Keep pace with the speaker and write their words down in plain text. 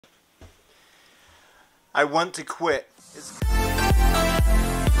I want to quit.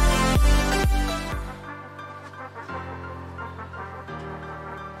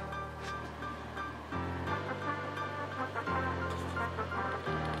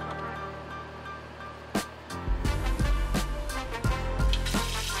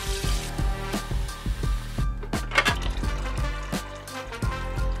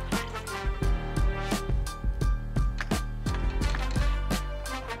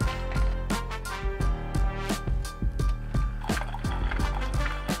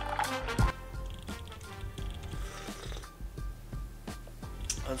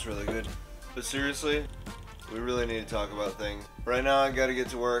 That's really good. But seriously, we really need to talk about things. Right now I gotta get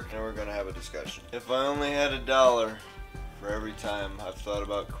to work and we're gonna have a discussion. If I only had $1 for every time I've thought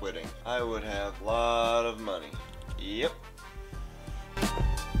about quitting, I would have a lot of money. Yep.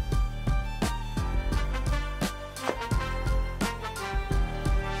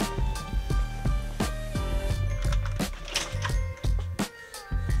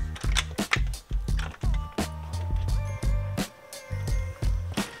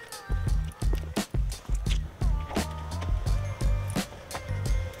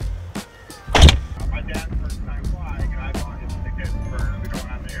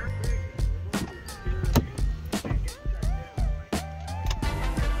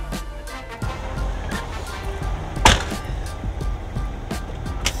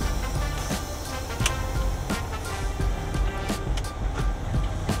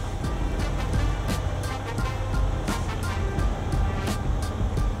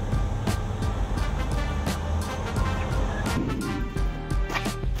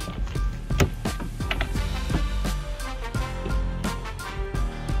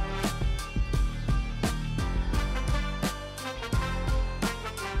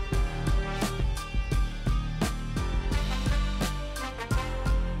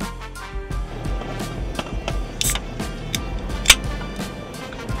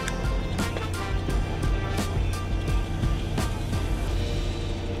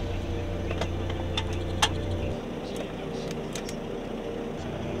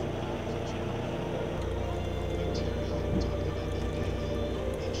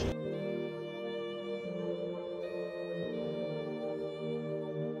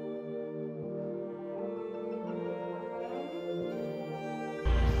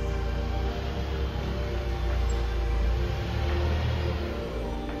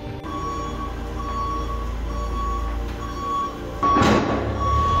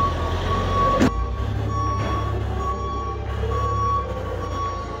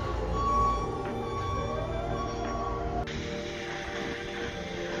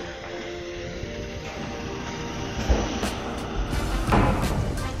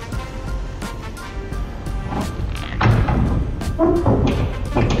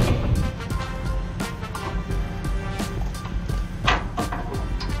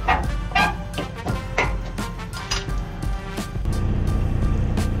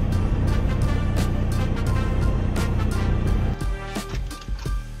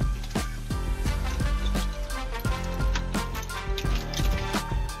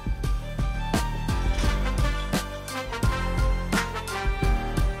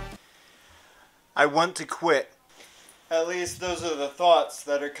 I want to quit. At least those are the thoughts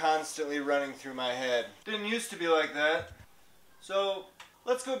that are constantly running through my head. Didn't used to be like that. So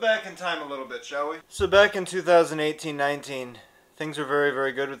let's go back in time a little bit, shall we? So back in 2018-19, things were very,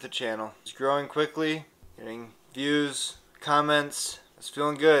 very good with the channel. It's growing quickly, getting views, comments. It's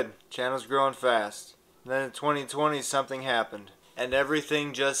feeling good. Channel's growing fast. Then in 2020 something happened and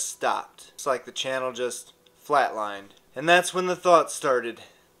everything just stopped. It's like the channel just flatlined. And that's when the thought started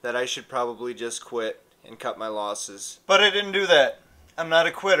that I should probably just quit and cut my losses. But I didn't do that. I'm not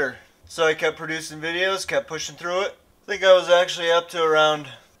a quitter. So I kept producing videos, kept pushing through it. I think I was actually up to around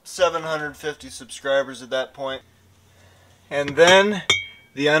 750 subscribers at that point. And then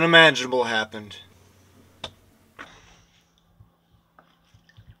the unimaginable happened.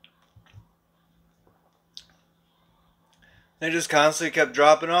 They just constantly kept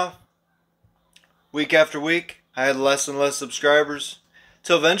dropping off. Week after week, I had less and less subscribers.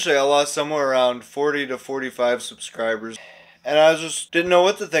 Till eventually I lost somewhere around 40 to 45 subscribers. And I just didn't know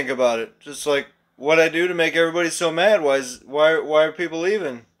what to think about it. Just like, what'd I do to make everybody so mad? Why are people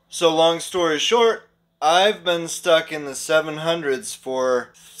leaving? So long story short, I've been stuck in the 700s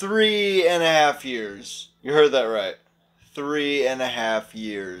for 3.5 years. You heard that right. 3.5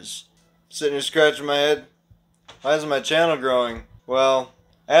 years. Sitting here scratching my head. Why isn't my channel growing? Well,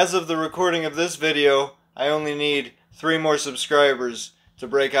 as of the recording of this video, I only need 3 more subscribers to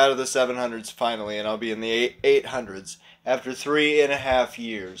break out of the 700s finally, and I'll be in the 800s. after 3.5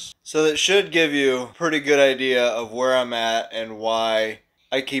 years. So that should give you a pretty good idea of where I'm at and why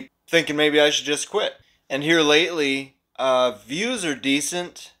I keep thinking maybe I should just quit. And here lately, views are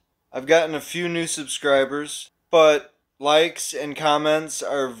decent. I've gotten a few new subscribers, but likes and comments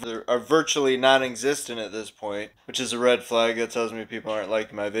are virtually non-existent at this point, which is a red flag. That tells me people aren't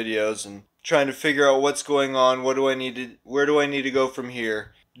liking my videos, and trying to figure out what's going on. Where do I need to go from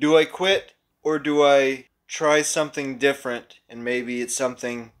here? Do I quit, or do I try something different, and maybe it's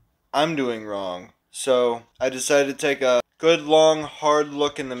something I'm doing wrong? So I decided to take a good long hard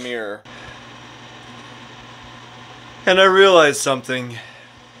look in the mirror, and I realized something.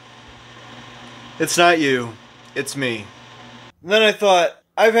 It's not you, it's me. And then I thought,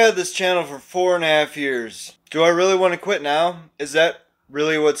 I've had this channel for 4.5 years. Do I really want to quit now? Is that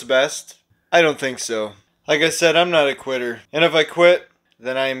really what's best? I don't think so. Like I said, I'm not a quitter. And if I quit,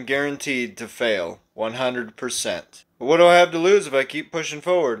 then I am guaranteed to fail 100%. But what do I have to lose if I keep pushing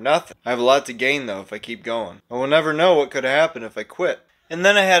forward? Nothing. I have a lot to gain though if I keep going. I will never know what could happen if I quit. And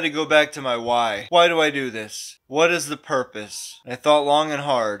then I had to go back to my why. Why do I do this? What is the purpose? And I thought long and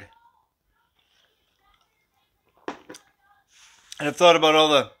hard. And I've thought about all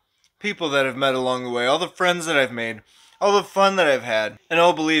the people that I've met along the way, all the friends that I've made, all the fun that I've had. And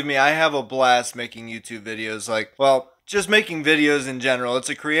oh, believe me, I have a blast making YouTube videos. Like, well, just making videos in general. It's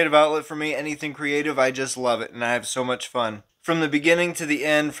a creative outlet for me. Anything creative, I just love it, and I have so much fun. From the beginning to the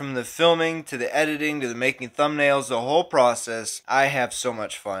end, from the filming to the editing to the making thumbnails, the whole process, I have so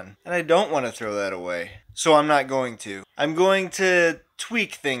much fun. And I don't want to throw that away. So I'm not going to. I'm going to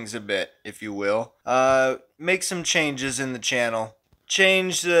tweak things a bit, if you will. Make some changes in the channel.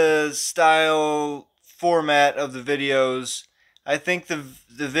 Change the style, format of the videos. I think the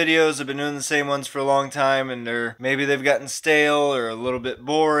videos have been doing the same ones for a long time, and maybe they've gotten stale or a little bit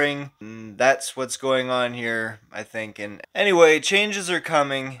boring. And that's what's going on here, I think. And anyway, changes are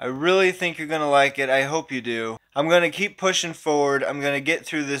coming. I really think you're gonna like it. I hope you do. I'm gonna keep pushing forward. I'm gonna get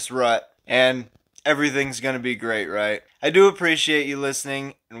through this rut, and everything's gonna be great, right? I do appreciate you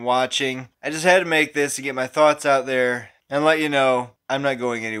listening and watching. I just had to make this to get my thoughts out there and let you know I'm not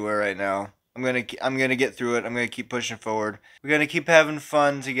going anywhere right now. I'm gonna get through it. I'm gonna keep pushing forward. We're gonna keep having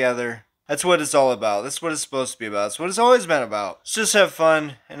fun together. That's what it's all about. That's what it's supposed to be about. That's what it's always been about. Let's just have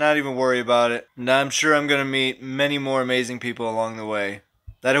fun and not even worry about it. And I'm sure I'm gonna meet many more amazing people along the way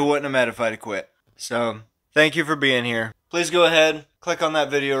that I wouldn't have met if I'd quit. So thank you for being here. Please go ahead, click on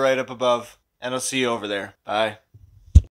that video right up above, and I'll see you over there. Bye.